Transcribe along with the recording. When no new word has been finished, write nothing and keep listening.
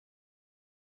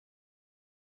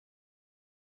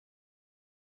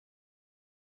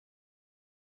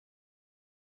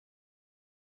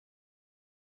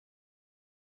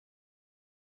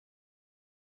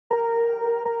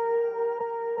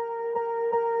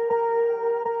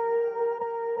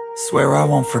Swear I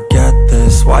won't forget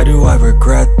this, why do I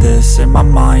regret this? In my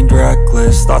mind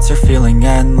reckless, thoughts are feeling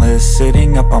endless.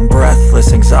 Sitting up I'm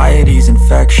breathless, anxiety's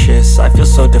infectious. I feel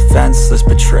so defenseless,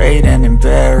 betrayed and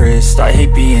embarrassed. I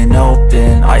hate being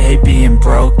open, I hate being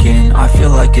broken. I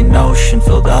feel like an ocean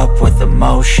filled up with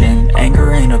emotion.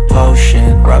 Anger ain't a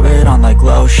potion, rub it on like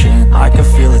lotion. I can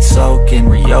feel it soaking,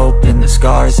 reopen, the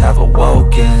scars have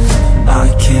awoken.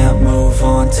 I can't move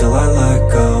on till I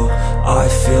let go. I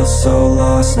feel so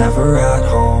lost, never at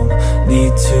home.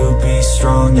 Need to be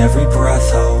strong, every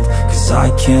breath hope. Cause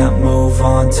I can't move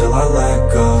on till I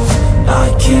let go. I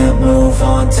can't move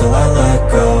on till I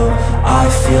let go. I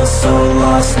feel so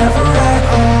lost, never at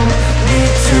home.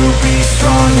 Need to be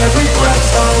strong, every breath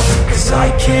hope. Cause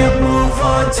I can't move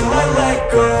on till I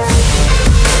let go.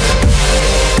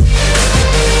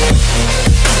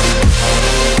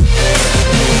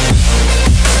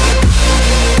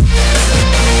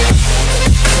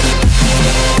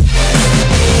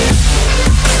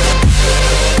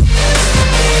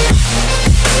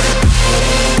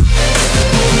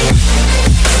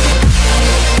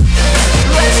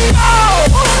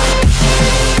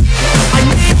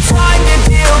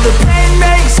 The pain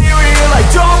makes it real, I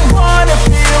don't wanna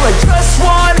feel. I just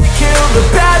wanna kill the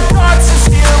bad thoughts and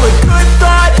steal a good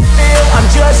thought and feel. I'm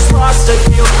just lost, I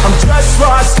feel, I'm just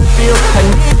lost, I feel. I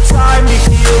need time to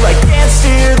heal, I can't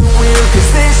steer the wheel. Cause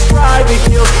this drive it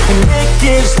kills, and it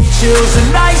gives me chills. A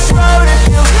nice road it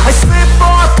feels, I slip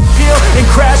off the peel and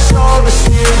crash all the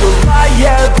steel. Will I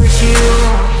ever heal?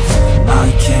 I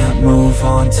can't move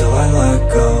on till I let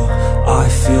go. I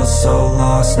feel so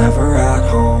lost, never at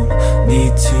home.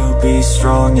 Need to be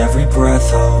strong, every breath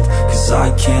hope. Cause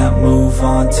I can't move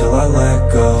on till I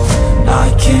let go.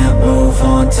 I can't move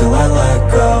on till I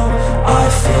let go. I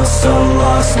feel so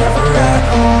lost, never at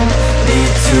home.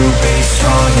 Need to be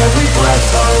strong, every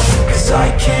breath hope. Cause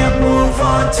I can't move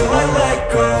on till I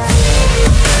let go.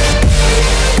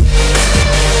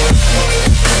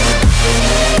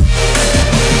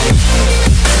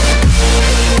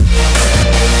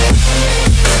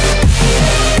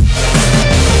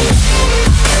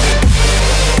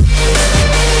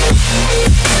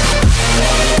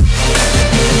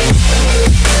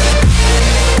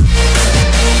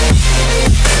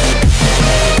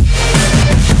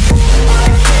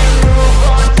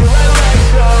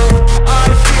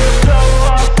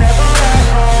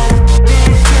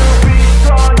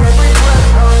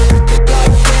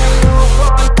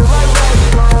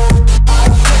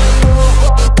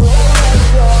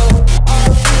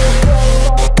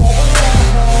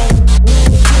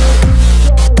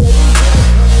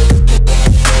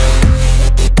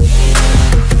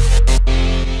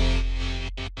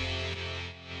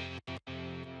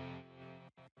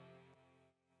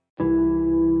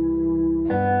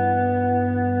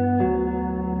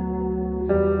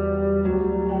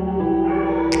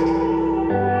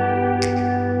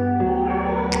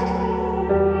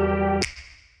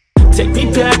 Take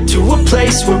me back to a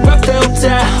place where I felt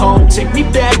at home. Take me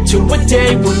back to a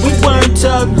day when we weren't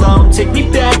alone. Take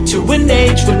me back to an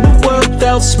age when the world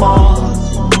felt small.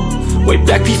 Way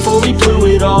back before we blew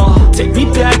it all. Take me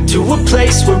back to a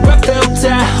place where I felt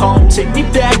at home. Take me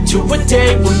back to a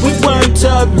day when we weren't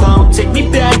alone. Take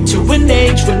me back to an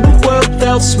age when the world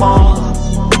felt small.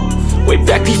 Way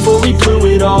back before we blew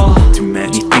it all. Too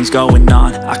many things going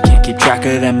on, I can't keep track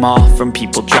of them all. From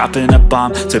people dropping a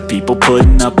bomb to people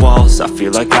putting up walls. I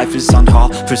feel like life is on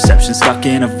hold, perception stuck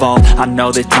in a vault. I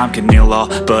know that time can heal all,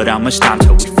 but how much time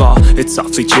till we fall? It's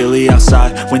awfully chilly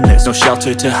outside when there's no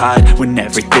shelter to hide. When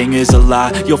everything is a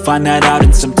lie, you'll find that out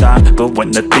in some time. But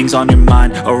when the things on your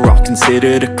mind are all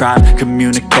considered a crime,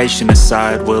 communication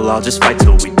aside, we'll all just fight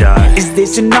till we die. Is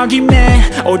this an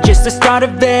argument or just the start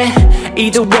of it?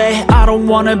 Either way, I don't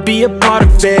wanna be a part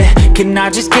of it. Can I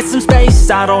just get some space?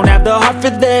 I don't have the heart for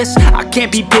this. I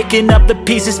can't be picking up the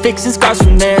pieces, fixing scars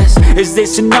from this. Is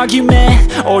this an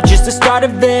argument or just the start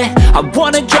of it? I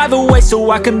wanna drive away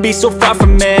so I can be so far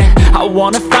from it. I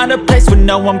wanna find a place where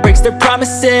no one breaks their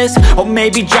promises. Or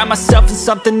maybe drown myself in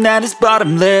something that is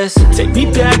bottomless. Take me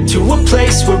back to a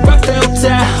place where I felt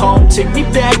at home. Take me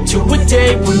back to a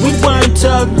day when we weren't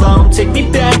alone. Take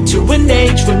me back to an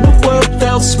age when the world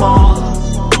felt small.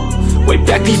 Way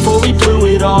back before we blew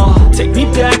it all. Take me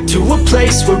back to a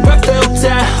place where I felt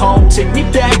at home. Take me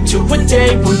back to a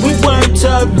day when we weren't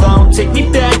alone. Take me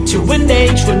back to an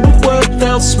age when the world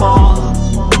felt small.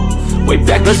 Way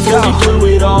back before we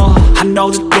blew it all. I know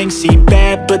that things seem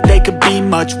bad, but they could be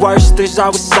much worse. There's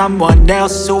always someone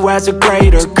else who has a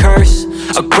greater curse,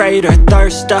 a greater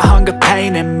thirst, a hunger,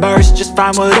 pain, and mercy. Just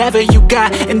find whatever you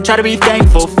got and try to be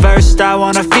thankful first. I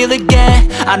wanna feel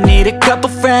again, I need a couple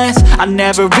friends. I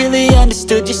never really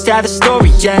understood just how the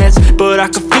story ends, but I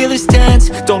can feel it's tense,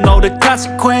 don't know the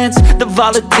consequence. The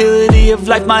volatility of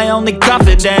life, my only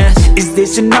confidence. Is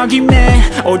this an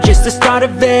argument, or just the start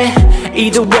of it?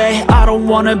 Either way, I don't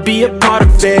wanna be a part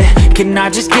of it. Can I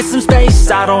just get some space?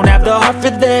 I don't have the heart for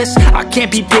this. I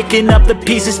can't be picking up the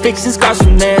pieces, fixing scars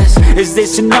from this. Is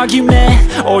this an argument,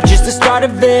 or just the start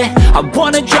of it? I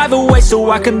wanna drive away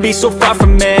so I can be so far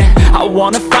from it. I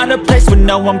wanna find a place where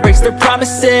no one breaks their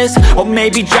promises, or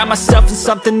maybe drown myself in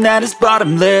something that is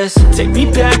bottomless. Take me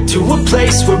back to a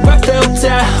place where I felt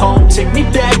at home. Take me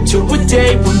back to a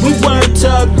day when we weren't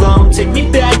alone. Take me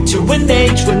back to an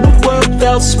age when the world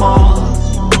felt small,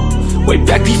 way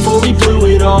back before we blew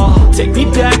it all. Take me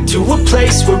back to a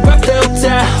place where I felt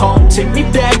at home. Take me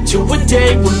back to a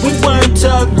day when we weren't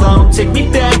alone. Take me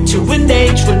back to an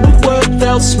age when the world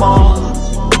felt small,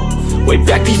 way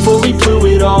back before we blew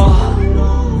it all.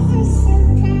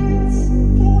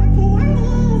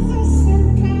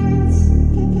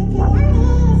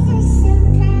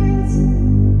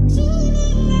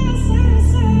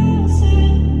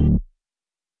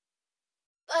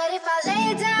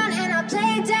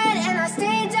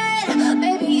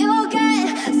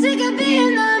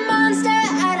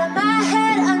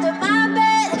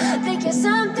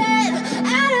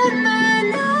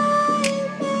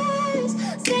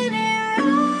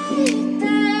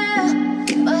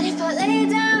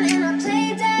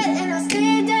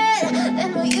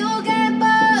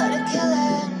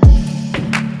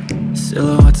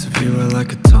 Silhouettes of you are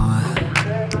like a taunt.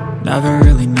 Never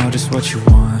really know just what you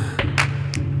want.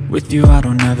 With you I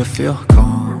don't ever feel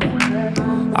calm.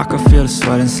 I can feel the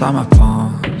sweat inside my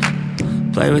palms.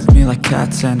 Play with me like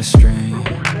cats and a string.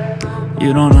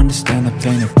 You don't understand the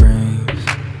pain it brings.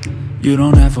 You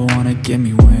don't ever wanna give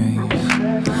me wings.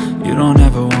 You don't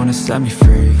ever wanna set me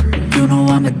free. You know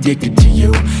I'm addicted to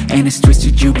you, and it's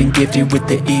twisted, you've been gifted with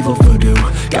the evil voodoo.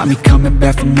 Got me coming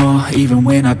back for more, even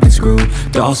when I've been screwed.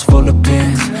 Dolls full of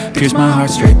pins, pierce my heart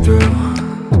straight through.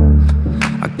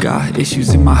 I got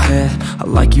issues in my head, I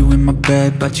like you in my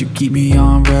bed, but you keep me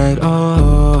on red.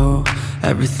 Oh,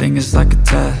 everything is like a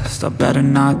test, I better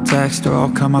not text or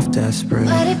I'll come off desperate.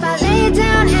 But if I lay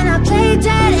down and I play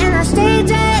dead and I stay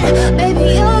dead,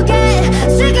 baby you'll get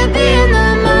sick of being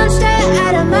the monster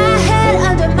out of my head,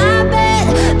 under my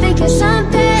bed, thinking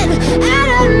something out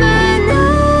of my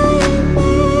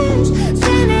nightmares,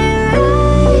 standing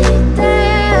right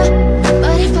there.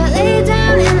 But if I lay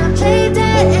down and I play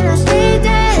dead and I stay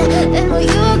dead, then will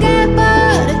you get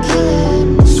bored of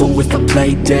killing me? So if I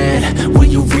play dead, will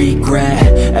you regret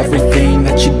everything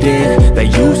that you did, that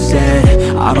you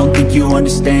said? I don't think you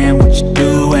understand what you're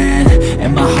doing,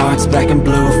 and my heart's black and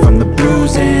blue from the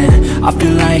bruising. I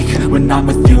feel like when I'm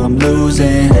with you I'm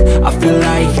losing. I feel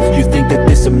like you think that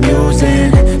this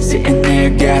amusing, sitting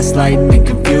there gaslighting and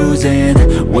confusing.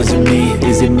 Was it me?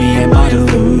 Is it me? Am I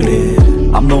deluded?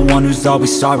 I'm the one who's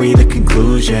always sorry, the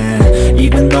conclusion,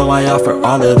 even though I offer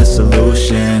all of the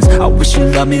solutions. I wish you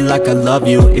loved me like I love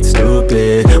you, it's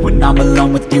stupid. When I'm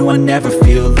alone with you I never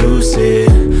feel lucid.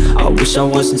 I wish I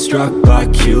wasn't struck by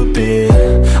Cupid.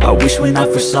 I wish when I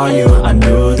first saw you I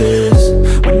knew this.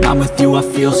 When I'm with you I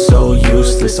feel so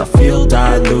useless, I feel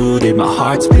diluted, my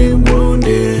heart's been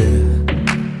wounded.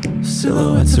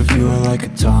 Silhouettes of you are like a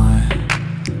taunt.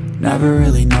 Never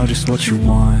really know just what you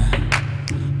want.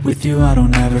 With you I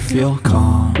don't ever feel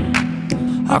calm.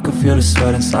 I can feel the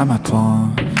sweat inside my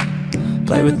palms.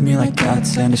 Play with me like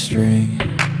cats and a string.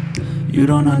 You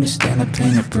don't understand the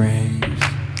pain it brings.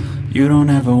 You don't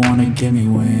ever wanna give me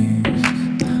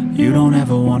wings. You don't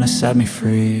ever wanna set me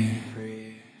free.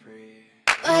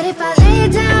 But if I lay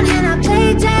down and I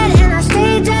play dead and I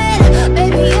stay dead,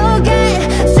 baby you'll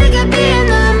get sick of being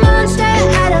the monster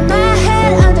out of my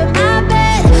head, under my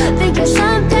bed, thinking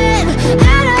something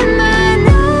out of my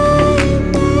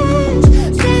nightmares,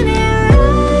 standing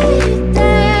right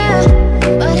there.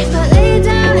 But if I lay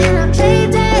down and I play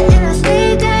dead and I stay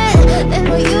dead, then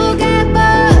will you get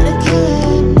bored of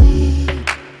killing me?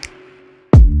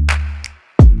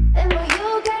 Then will you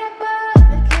get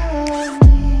bored of killing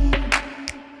me?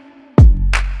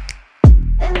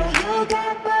 Then will you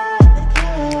get bored of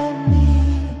killing me?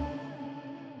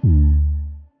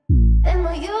 Then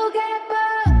will you get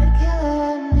bored of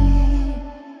killing me?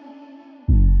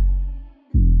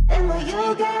 Then will you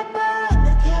get bored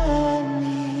of killing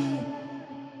me?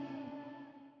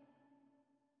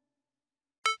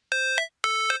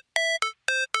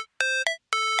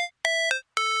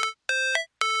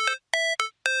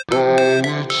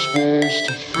 Never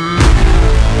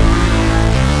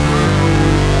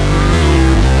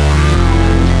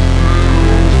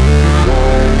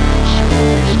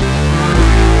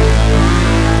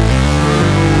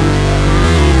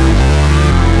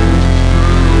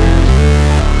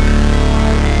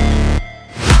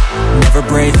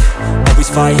break, always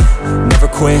fight, never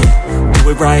quit, do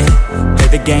it right, play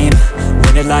the game,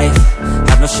 win it life,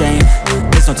 have no shame,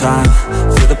 there's no time,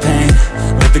 feel the pain,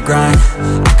 live the grind,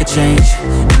 I could change,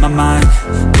 in my mind,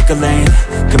 pick a lane,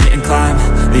 commit and climb,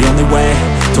 the only way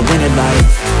to win it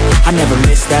life, I never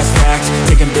miss, that's fact,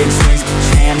 taking big swings,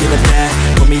 hand me the bat,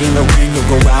 put me in the ring, you'll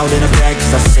go out in a bag,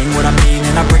 cause I sing what I mean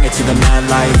and I bring it to the mad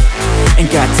light,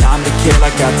 ain't got time to kill, I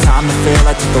got time to feel,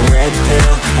 I took the red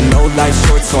pill, I know life's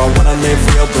short so I wanna live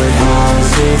real, but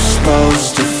how's it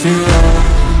supposed to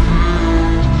feel?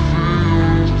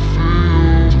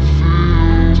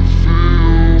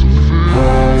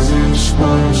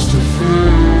 Supposed to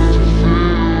feel.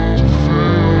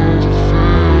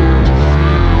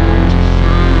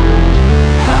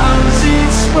 How's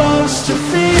it supposed to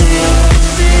feel?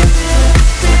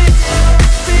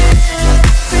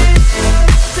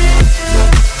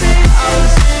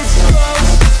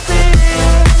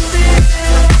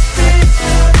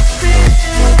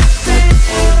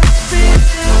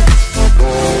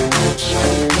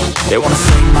 They wanna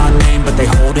say my name, but they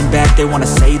holding back. They wanna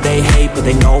say they hate, but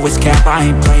they know it's cap. I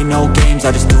ain't play no games,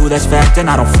 I just do that's fact. And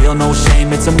I don't feel no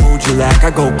shame, it's a mood you lack.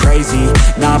 I go crazy,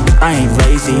 nah, but I ain't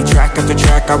lazy. Track after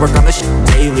track, I work on this shit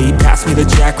daily. Pass me the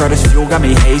jack, right as fuel, got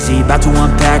me hazy. About to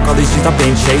unpack all these things I've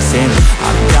been chasing.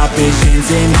 I've got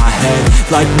visions in my head,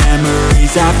 like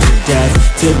memories after death.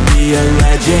 To be a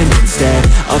legend instead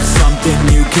of something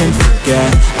you can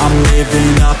forget. I'm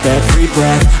living up every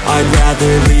breath, I'd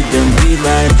rather lead than be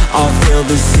led. I'll fill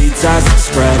the seats as I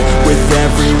spread with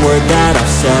every word that I've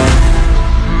said.